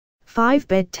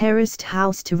5-bed terraced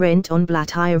house to rent on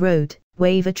Blantyre Road,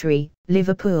 Wavertree,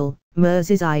 Liverpool,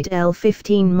 Merseyside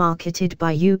L15, marketed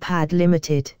by UPAD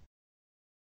Limited.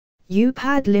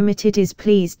 UPAD Limited is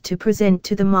pleased to present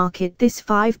to the market this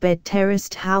 5-bed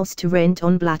terraced house to rent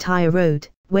on Blantyre Road,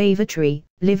 Wavertree,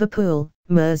 Liverpool,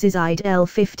 Merseyside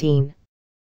L15.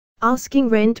 Asking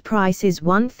rent price is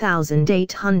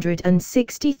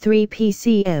 £1,863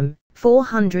 PCM,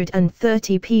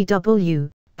 430 PW,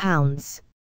 pounds.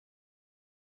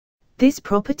 This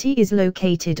property is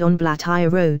located on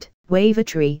Blantyre Road,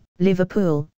 Wavertree,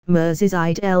 Liverpool,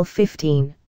 Merseyside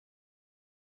L15.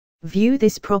 View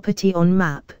this property on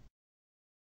map.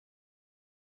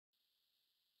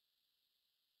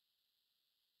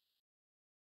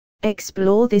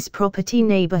 Explore this property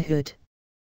neighborhood.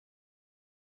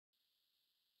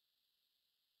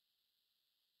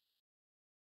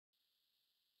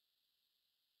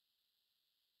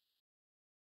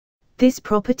 This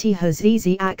property has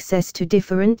easy access to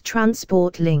different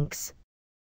transport links.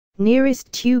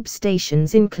 Nearest tube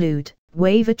stations include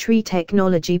Wavertree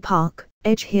Technology Park,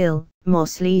 Edge Hill,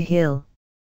 Mossley Hill.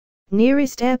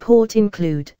 Nearest airport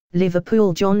include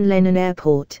Liverpool John Lennon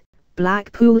Airport,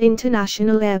 Blackpool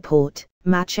International Airport,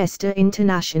 Manchester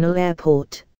International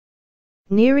Airport.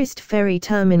 Nearest ferry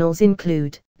terminals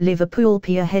include Liverpool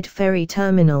Pierhead Ferry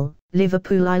Terminal,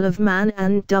 Liverpool Isle of Man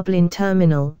and Dublin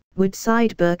Terminal,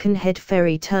 Woodside Birkenhead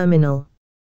Ferry Terminal.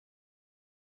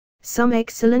 Some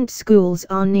excellent schools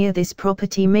are near this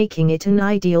property, making it an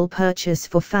ideal purchase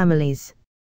for families.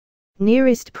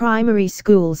 Nearest primary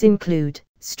schools include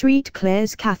Street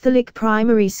Clares Catholic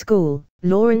Primary School,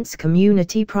 Lawrence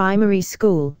Community Primary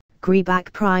School,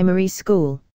 Greeback Primary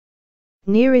School.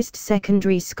 Nearest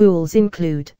secondary schools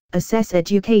include Assess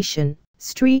Education,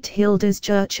 Street Hilders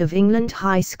Church of England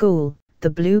High School, the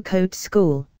Blue Coat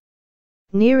School.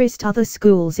 Nearest other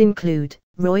schools include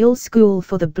Royal School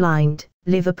for the Blind,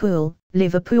 Liverpool,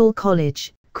 Liverpool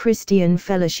College, Christian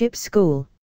Fellowship School.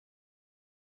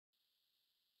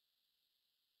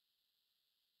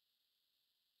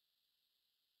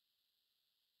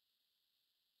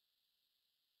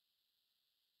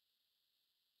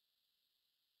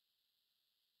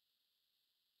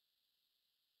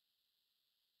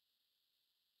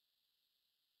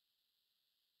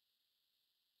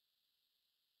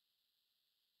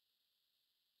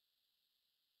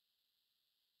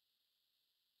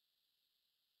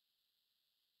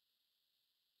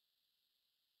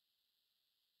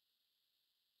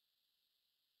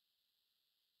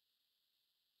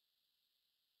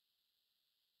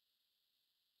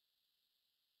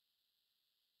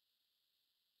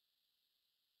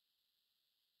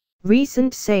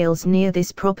 Recent sales near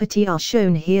this property are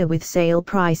shown here with sale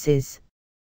prices.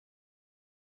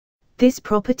 This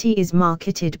property is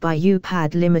marketed by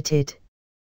UPAD Limited.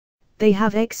 They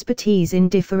have expertise in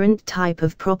different type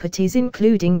of properties,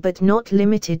 including but not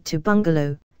limited to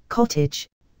bungalow, cottage,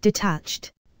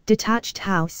 detached, detached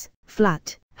house,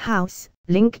 flat, house,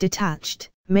 link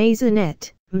detached,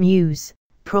 maisonette, mews,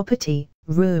 property,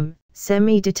 room,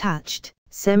 semi-detached,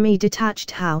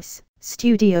 semi-detached house,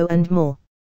 studio and more.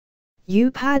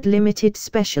 UPAD Limited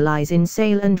specialise in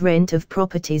sale and rent of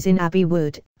properties in Abbey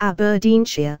Wood,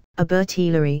 Aberdeenshire,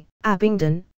 Abertillery,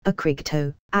 Abingdon,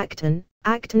 Acrigto, Acton,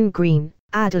 Acton Green,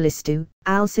 Addlestone,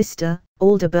 Alcester,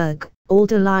 Alderburgh,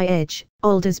 Alderley Edge,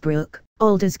 Aldersbrook,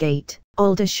 Aldersgate,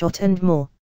 Aldershot and more.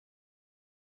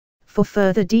 For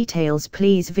further details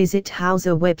please visit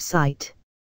Houser website.